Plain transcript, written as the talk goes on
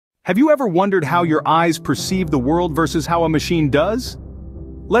Have you ever wondered how your eyes perceive the world versus how a machine does?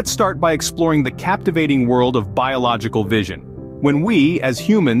 Let's start by exploring the captivating world of biological vision. When we, as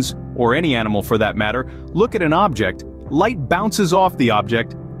humans, or any animal for that matter, look at an object, light bounces off the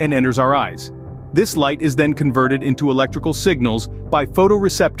object and enters our eyes. This light is then converted into electrical signals by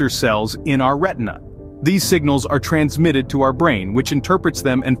photoreceptor cells in our retina. These signals are transmitted to our brain, which interprets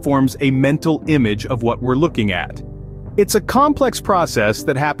them and forms a mental image of what we're looking at. It's a complex process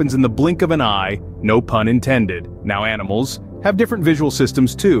that happens in the blink of an eye, no pun intended. Now animals have different visual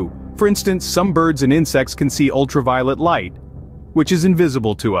systems too. For instance, some birds and insects can see ultraviolet light, which is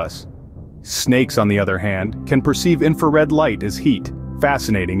invisible to us. Snakes, on the other hand, can perceive infrared light as heat.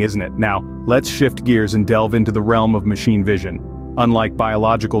 Fascinating, isn't it? Now, let's shift gears and delve into the realm of machine vision. Unlike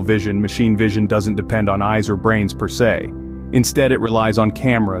biological vision, machine vision doesn't depend on eyes or brains per se. Instead, it relies on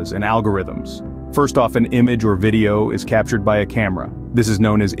cameras and algorithms. First off, an image or video is captured by a camera. This is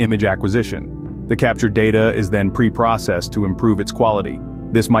known as image acquisition. The captured data is then pre-processed to improve its quality.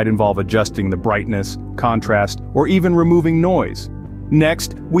 This might involve adjusting the brightness, contrast, or even removing noise.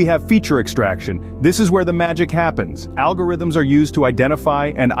 Next, we have feature extraction. This is where the magic happens. Algorithms are used to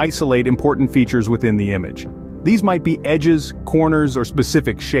identify and isolate important features within the image. These might be edges, corners, or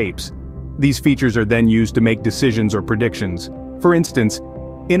specific shapes. These features are then used to make decisions or predictions. For instance,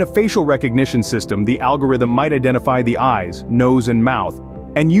 in a facial recognition system, the algorithm might identify the eyes, nose, and mouth,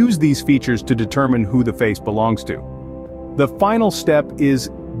 and use these features to determine who the face belongs to. The final step is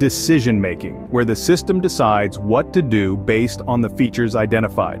decision-making, where the system decides what to do based on the features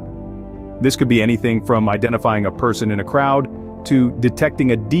identified. This could be anything from identifying a person in a crowd to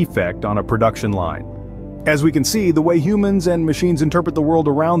detecting a defect on a production line. As we can see, the way humans and machines interpret the world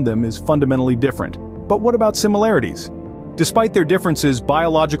around them is fundamentally different. But what about similarities? Despite their differences,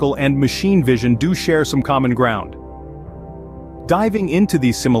 biological and machine vision do share some common ground. Diving into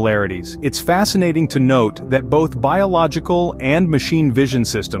these similarities, it's fascinating to note that both biological and machine vision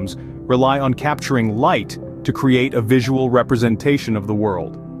systems rely on capturing light to create a visual representation of the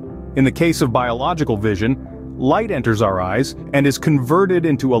world. In the case of biological vision, light enters our eyes and is converted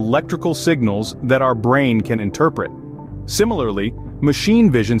into electrical signals that our brain can interpret. Similarly,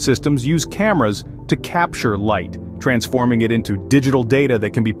 machine vision systems use cameras to capture light, transforming it into digital data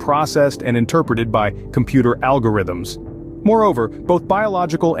that can be processed and interpreted by computer algorithms. Moreover, both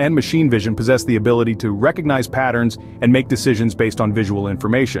biological and machine vision possess the ability to recognize patterns and make decisions based on visual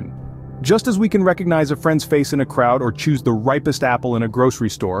information. Just as we can recognize a friend's face in a crowd or choose the ripest apple in a grocery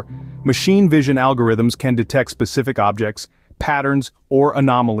store, machine vision algorithms can detect specific objects, patterns, or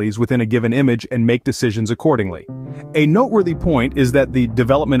anomalies within a given image and make decisions accordingly. A noteworthy point is that the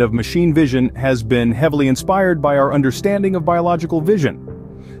development of machine vision has been heavily inspired by our understanding of biological vision.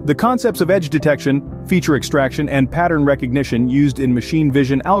 The concepts of edge detection, feature extraction, and pattern recognition used in machine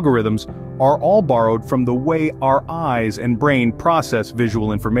vision algorithms are all borrowed from the way our eyes and brain process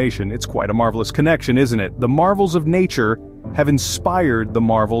visual information. It's quite a marvelous connection, isn't it? The marvels of nature have inspired the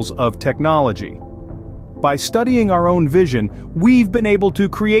marvels of technology. By studying our own vision, we've been able to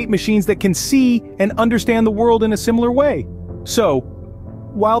create machines that can see and understand the world in a similar way. So,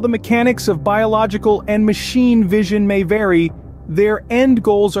 while the mechanics of biological and machine vision may vary, their end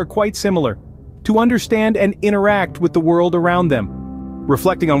goals are quite similar: to understand and interact with the world around them.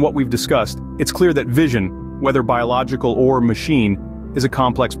 Reflecting on what we've discussed, it's clear that vision, whether biological or machine, is a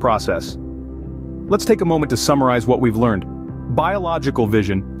complex process. Let's take a moment to summarize what we've learned. Biological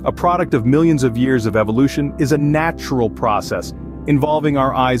vision, a product of millions of years of evolution, is a natural process involving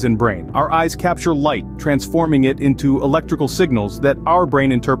our eyes and brain. Our eyes capture light, transforming it into electrical signals that our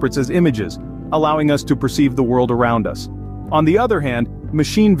brain interprets as images, allowing us to perceive the world around us. On the other hand,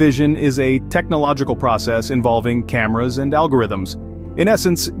 machine vision is a technological process involving cameras and algorithms. In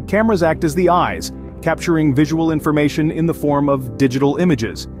essence, cameras act as the eyes, capturing visual information in the form of digital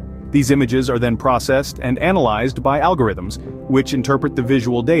images. These images are then processed and analyzed by algorithms, which interpret the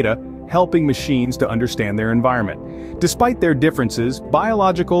visual data, helping machines to understand their environment. Despite their differences,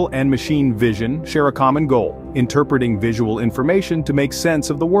 biological and machine vision share a common goal: interpreting visual information to make sense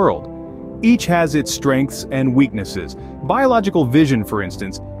of the world. Each has its strengths and weaknesses. Biological vision, for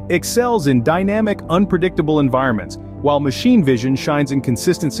instance, excels in dynamic, unpredictable environments, while machine vision shines in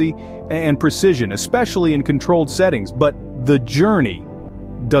consistency and precision, especially in controlled settings. But the journey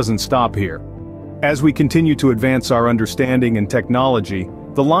doesn't stop here. As we continue to advance our understanding and technology,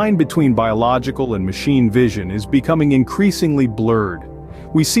 the line between biological and machine vision is becoming increasingly blurred.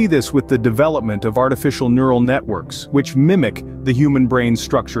 We see this with the development of artificial neural networks, which mimic the human brain's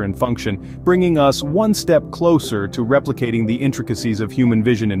structure and function, bringing us one step closer to replicating the intricacies of human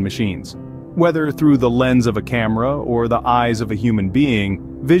vision in machines. Whether through the lens of a camera or the eyes of a human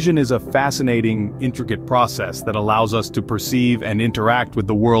being, vision is a fascinating, intricate process that allows us to perceive and interact with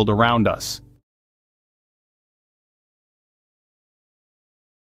the world around us.